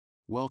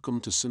Welcome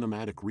to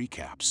Cinematic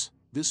Recaps.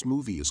 This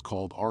movie is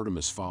called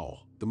Artemis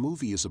Fowl. The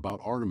movie is about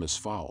Artemis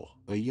Fowl,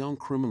 a young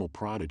criminal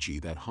prodigy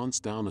that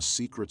hunts down a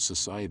secret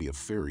society of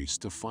fairies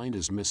to find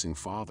his missing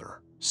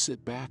father.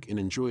 Sit back and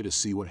enjoy to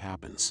see what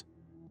happens.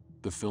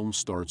 The film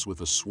starts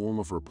with a swarm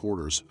of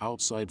reporters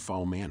outside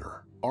Fowl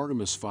Manor.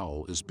 Artemis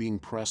Fowl is being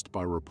pressed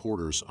by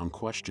reporters on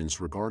questions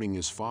regarding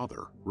his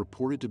father,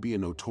 reported to be a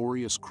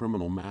notorious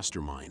criminal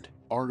mastermind.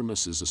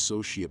 Artemis's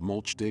associate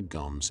Mulch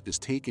Digums is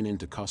taken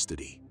into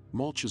custody.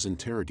 Mulch is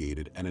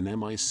interrogated at an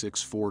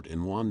MI6 fort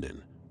in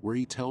London, where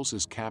he tells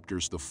his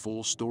captors the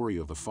full story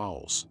of the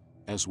Fowls,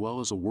 as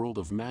well as a world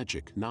of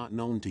magic not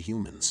known to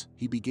humans.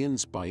 He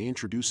begins by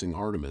introducing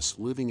Artemis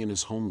living in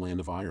his homeland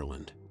of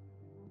Ireland.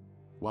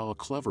 While a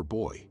clever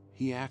boy,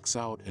 he acts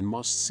out and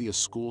must see a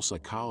school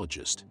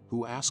psychologist,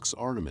 who asks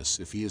Artemis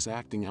if he is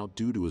acting out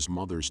due to his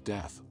mother's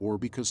death or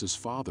because his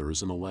father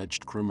is an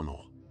alleged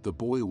criminal. The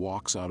boy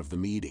walks out of the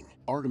meeting.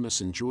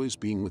 Artemis enjoys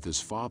being with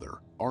his father,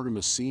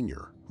 Artemis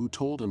Sr., who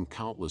told him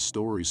countless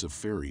stories of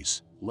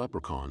fairies,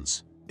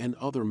 leprechauns, and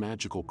other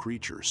magical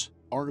creatures.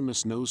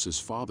 Artemis knows his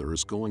father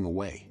is going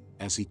away,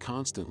 as he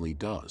constantly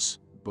does,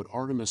 but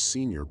Artemis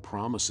Sr.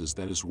 promises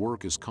that his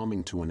work is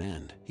coming to an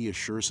end. He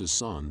assures his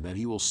son that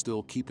he will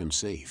still keep him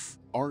safe.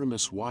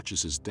 Artemis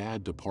watches his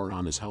dad depart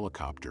on his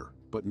helicopter,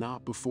 but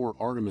not before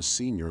Artemis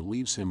Sr.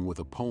 leaves him with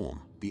a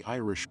poem, The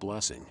Irish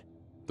Blessing.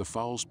 The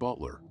Fowl's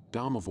butler,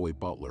 Domovoy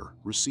Butler,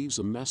 receives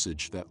a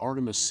message that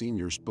Artemis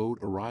Sr.'s boat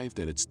arrived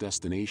at its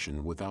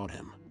destination without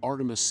him.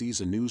 Artemis sees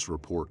a news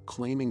report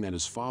claiming that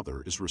his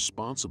father is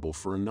responsible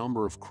for a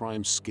number of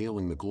crimes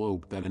scaling the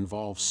globe that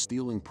involve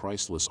stealing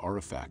priceless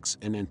artifacts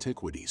and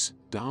antiquities.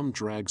 Dom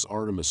drags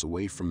Artemis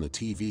away from the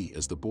TV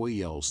as the boy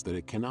yells that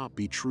it cannot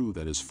be true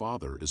that his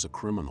father is a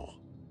criminal.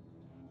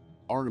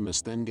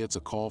 Artemis then gets a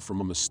call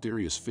from a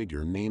mysterious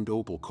figure named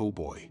Opal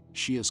Cowboy.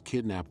 She has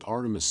kidnapped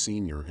Artemis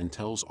Sr. and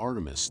tells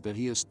Artemis that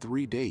he has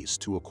 3 days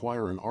to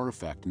acquire an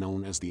artifact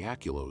known as the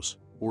Aculos,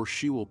 or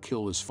she will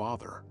kill his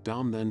father.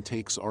 Dom then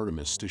takes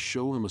Artemis to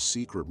show him a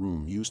secret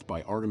room used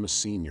by Artemis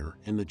Sr.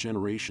 and the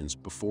generations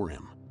before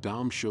him.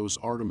 Dom shows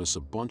Artemis a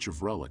bunch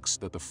of relics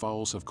that the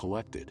Fowls have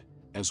collected,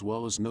 as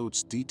well as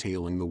notes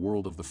detailing the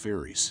world of the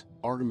fairies.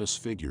 Artemis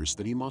figures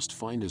that he must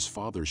find his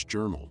father's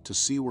journal to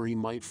see where he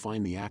might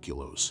find the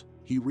Aculos.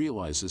 He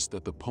realizes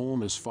that the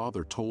poem his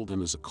father told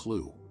him is a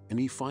clue, and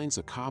he finds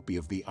a copy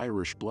of the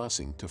Irish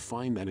Blessing to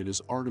find that it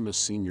is Artemis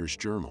Sr.'s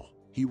journal.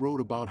 He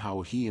wrote about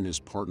how he and his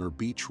partner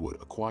Beechwood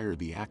acquired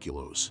the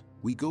Aculos.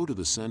 We go to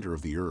the center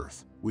of the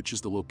earth, which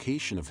is the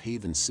location of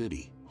Haven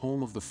City,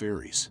 home of the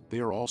fairies. They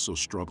are also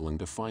struggling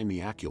to find the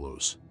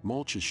Aculos.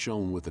 Mulch is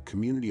shown with a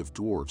community of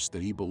dwarves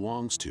that he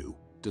belongs to,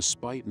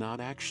 despite not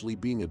actually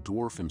being a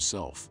dwarf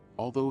himself,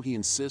 although he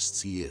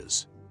insists he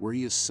is, where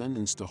he is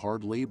sentenced to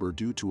hard labor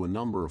due to a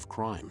number of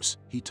crimes.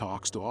 He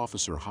talks to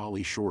Officer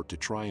Holly Short to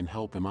try and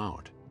help him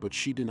out, but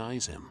she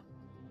denies him.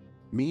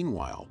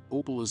 Meanwhile,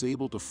 Opal is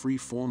able to free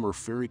former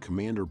fairy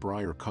commander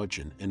Briar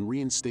Cudgeon and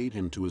reinstate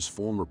him to his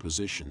former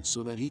position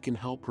so that he can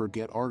help her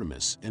get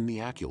Artemis and the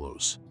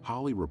Aculos.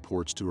 Holly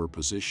reports to her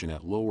position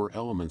at Lower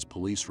Elements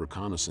Police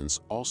Reconnaissance,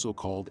 also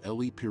called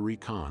LEP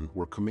Recon,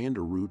 where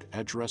Commander Root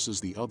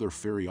addresses the other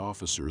fairy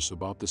officers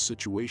about the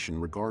situation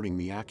regarding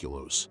the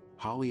Aculos.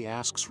 Holly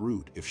asks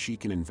Root if she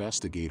can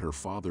investigate her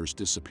father's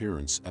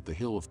disappearance at the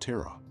Hill of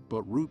Terra,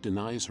 but Root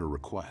denies her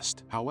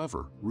request.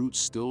 However, Root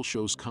still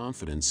shows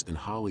confidence in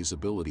Holly's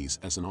abilities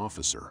as an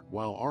officer.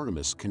 While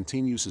Artemis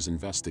continues his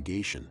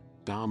investigation,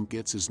 Dom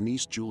gets his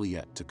niece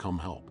Juliet to come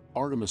help.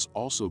 Artemis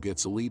also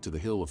gets a lead to the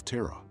Hill of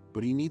Terra,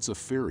 but he needs a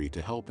fairy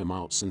to help him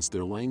out since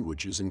their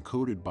language is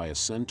encoded by a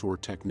centaur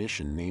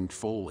technician named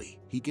Foley.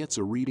 He gets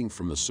a reading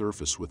from the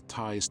surface with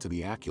ties to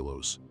the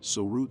Aculos,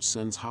 so Root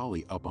sends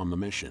Holly up on the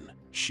mission.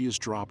 She is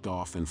dropped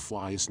off and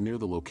flies near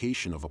the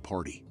location of a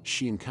party.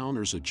 She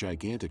encounters a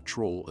gigantic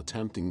troll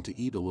attempting to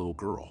eat a little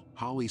girl.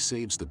 Holly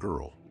saves the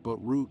girl,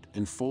 but Root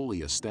and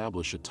Foley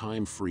establish a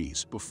time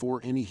freeze before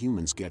any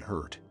humans get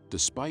hurt.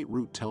 Despite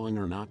Root telling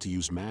her not to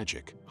use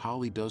magic,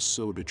 Holly does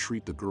so to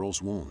treat the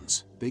girl's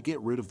wounds. They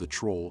get rid of the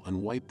troll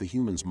and wipe the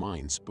humans'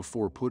 minds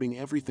before putting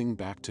everything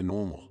back to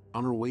normal.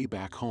 On her way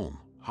back home,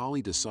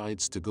 Holly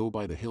decides to go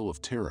by the Hill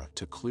of Terra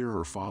to clear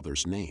her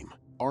father's name.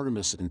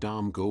 Artemis and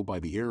Dom go by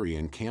the area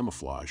in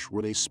camouflage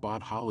where they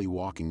spot Holly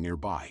walking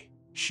nearby.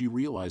 She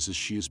realizes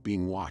she is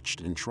being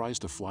watched and tries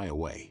to fly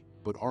away,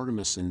 but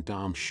Artemis and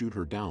Dom shoot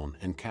her down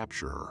and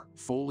capture her.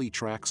 Foley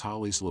tracks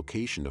Holly's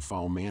location to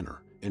Fowl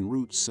Manor, and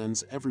Root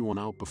sends everyone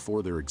out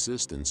before their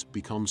existence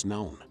becomes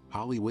known.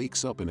 Holly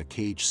wakes up in a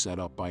cage set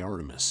up by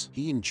Artemis.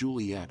 He and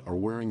Juliet are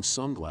wearing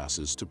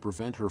sunglasses to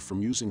prevent her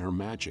from using her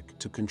magic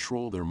to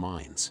control their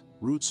minds.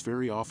 Root's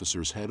fairy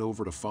officers head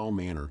over to Fowl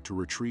Manor to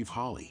retrieve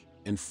Holly,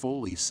 and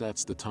Foley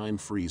sets the time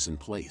freeze in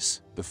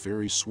place. The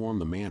fairies swarm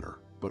the manor,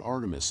 but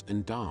Artemis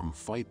and Dom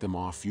fight them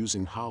off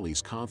using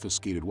Holly's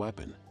confiscated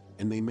weapon,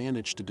 and they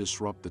manage to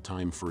disrupt the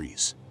time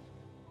freeze.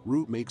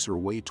 Root makes her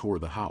way toward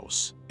the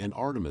house, and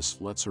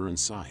Artemis lets her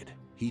inside.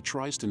 He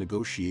tries to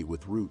negotiate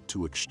with Root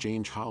to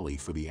exchange Holly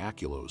for the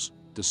Aculos,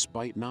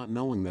 despite not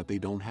knowing that they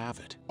don't have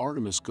it.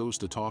 Artemis goes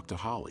to talk to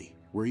Holly,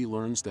 where he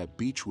learns that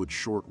Beechwood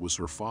Short was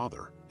her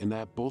father, and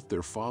that both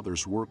their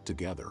fathers worked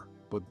together,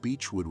 but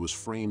Beechwood was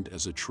framed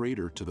as a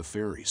traitor to the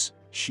fairies.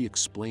 She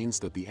explains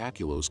that the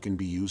Aculos can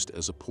be used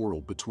as a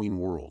portal between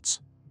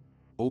worlds.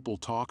 Opal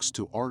talks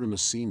to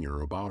Artemis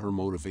Sr. about her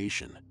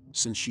motivation.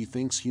 Since she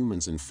thinks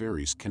humans and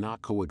fairies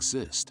cannot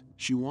coexist,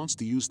 she wants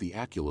to use the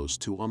Aculos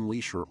to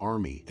unleash her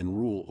army and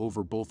rule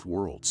over both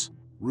worlds.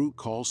 Root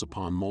calls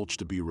upon Mulch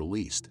to be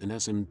released and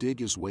has him dig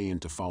his way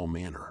into Fowl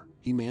Manor.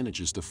 He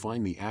manages to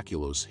find the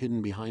Aculos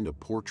hidden behind a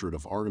portrait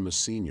of Artemis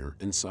Sr.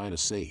 inside a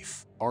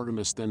safe.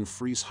 Artemis then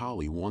frees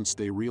Holly once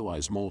they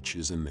realize Mulch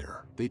is in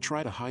there. They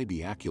try to hide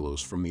the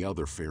Aculos from the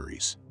other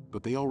fairies,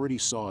 but they already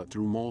saw it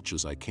through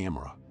Mulch's eye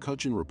camera.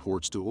 Cudgeon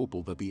reports to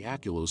Opal that the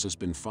Aculos has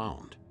been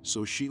found,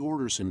 so she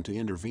orders him to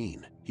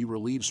intervene. He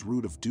relieves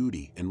Root of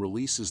duty and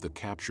releases the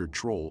captured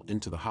troll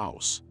into the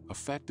house,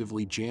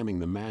 effectively jamming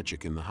the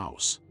magic in the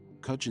house.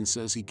 Cudgeon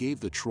says he gave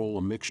the troll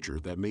a mixture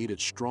that made it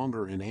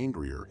stronger and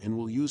angrier and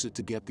will use it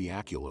to get the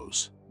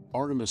Aculos.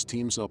 Artemis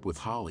teams up with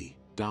Holly,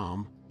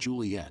 Dom,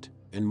 Juliet,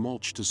 and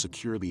Mulch to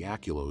secure the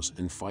Aculos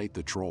and fight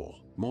the troll.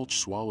 Mulch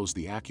swallows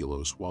the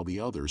Aculos while the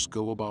others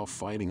go about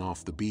fighting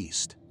off the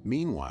beast.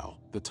 Meanwhile,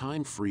 the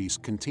time freeze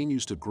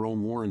continues to grow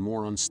more and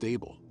more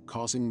unstable,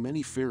 causing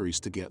many fairies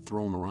to get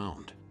thrown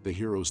around. The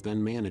heroes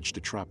then manage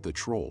to trap the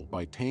troll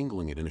by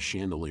tangling it in a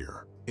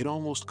chandelier. It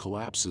almost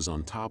collapses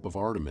on top of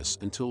Artemis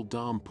until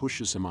Dom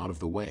pushes him out of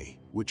the way,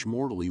 which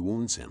mortally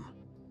wounds him.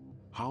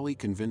 Holly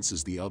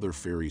convinces the other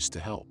fairies to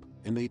help,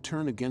 and they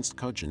turn against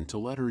Cudgeon to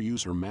let her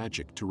use her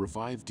magic to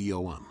revive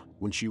Dom.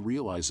 When she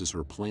realizes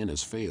her plan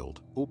has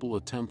failed, Opal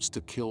attempts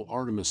to kill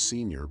Artemis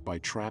Sr. by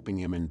trapping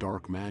him in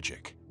dark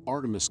magic.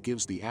 Artemis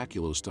gives the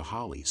Aculos to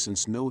Holly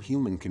since no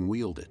human can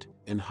wield it,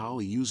 and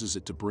Holly uses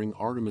it to bring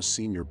Artemis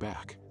Sr.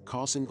 back,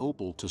 causing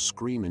Opal to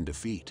scream in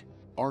defeat.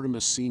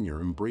 Artemis Sr.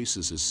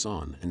 embraces his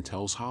son and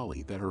tells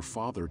Holly that her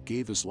father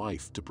gave his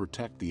life to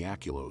protect the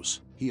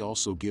Aculos. He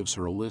also gives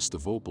her a list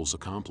of Opal's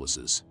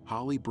accomplices.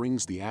 Holly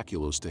brings the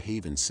Aculos to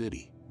Haven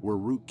City, where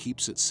Root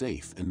keeps it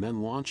safe and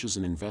then launches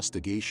an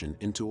investigation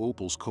into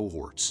Opal's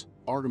cohorts.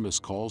 Artemis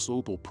calls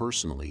Opal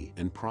personally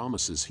and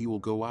promises he will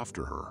go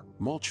after her.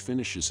 Mulch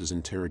finishes his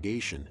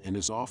interrogation and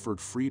is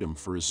offered freedom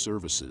for his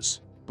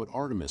services, but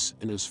Artemis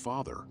and his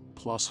father,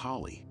 plus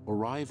Holly,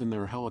 arrive in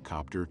their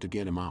helicopter to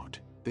get him out.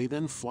 They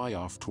then fly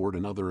off toward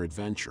another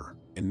adventure,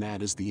 and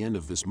that is the end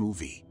of this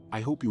movie.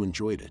 I hope you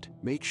enjoyed it.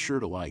 Make sure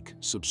to like,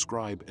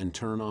 subscribe, and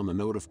turn on the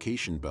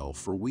notification bell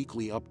for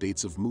weekly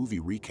updates of movie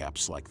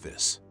recaps like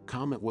this.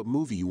 Comment what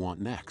movie you want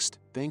next.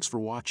 Thanks for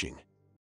watching.